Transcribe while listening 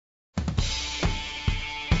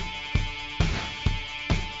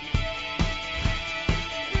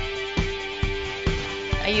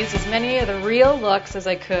used as many of the real looks as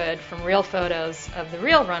I could from real photos of the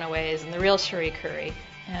real Runaways and the real Cherie Currie.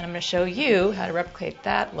 And I'm going to show you how to replicate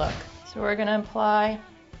that look. So we're going to apply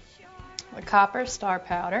the copper star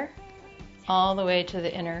powder all the way to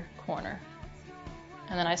the inner corner.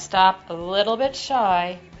 And then I stop a little bit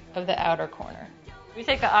shy of the outer corner. We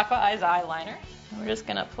take the Aqua Eyes eyeliner, and we're just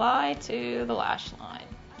going to apply to the lash line.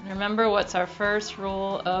 And remember, what's our first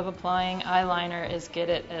rule of applying eyeliner is get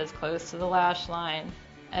it as close to the lash line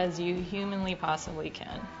as you humanly possibly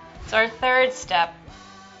can. So our third step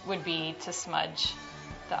would be to smudge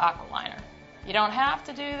the aqua liner. You don't have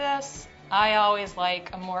to do this. I always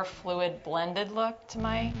like a more fluid blended look to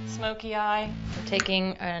my smoky eye. I'm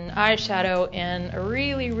taking an eyeshadow in a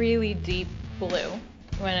really, really deep blue.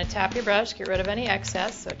 You want to tap your brush, get rid of any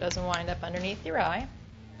excess so it doesn't wind up underneath your eye.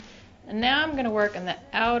 And now I'm going to work in the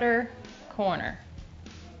outer corner.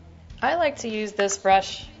 I like to use this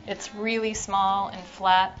brush. It's really small and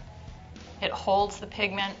flat. It holds the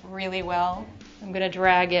pigment really well. I'm going to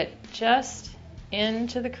drag it just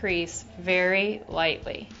into the crease very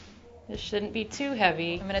lightly. This shouldn't be too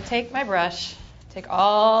heavy. I'm going to take my brush, take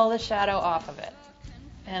all the shadow off of it,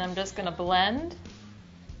 and I'm just going to blend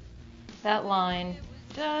that line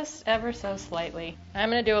just ever so slightly. I'm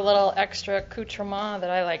going to do a little extra accoutrement that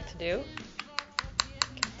I like to do.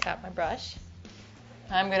 Tap my brush.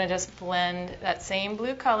 I'm going to just blend that same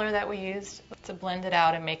blue color that we used to blend it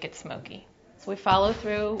out and make it smoky. So we follow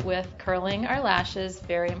through with curling our lashes,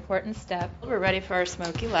 very important step. We're ready for our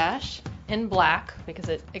smoky lash in black because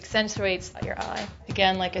it accentuates your eye.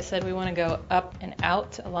 Again, like I said, we want to go up and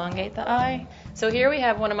out to elongate the eye. So here we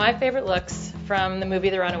have one of my favorite looks from the movie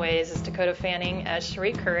The Runaways. It's Dakota Fanning as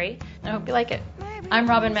Cherie Currie. I hope you like it. I'm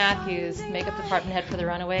Robin Matthews, makeup department head for The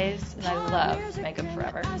Runaways, and I love Makeup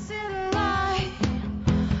Forever.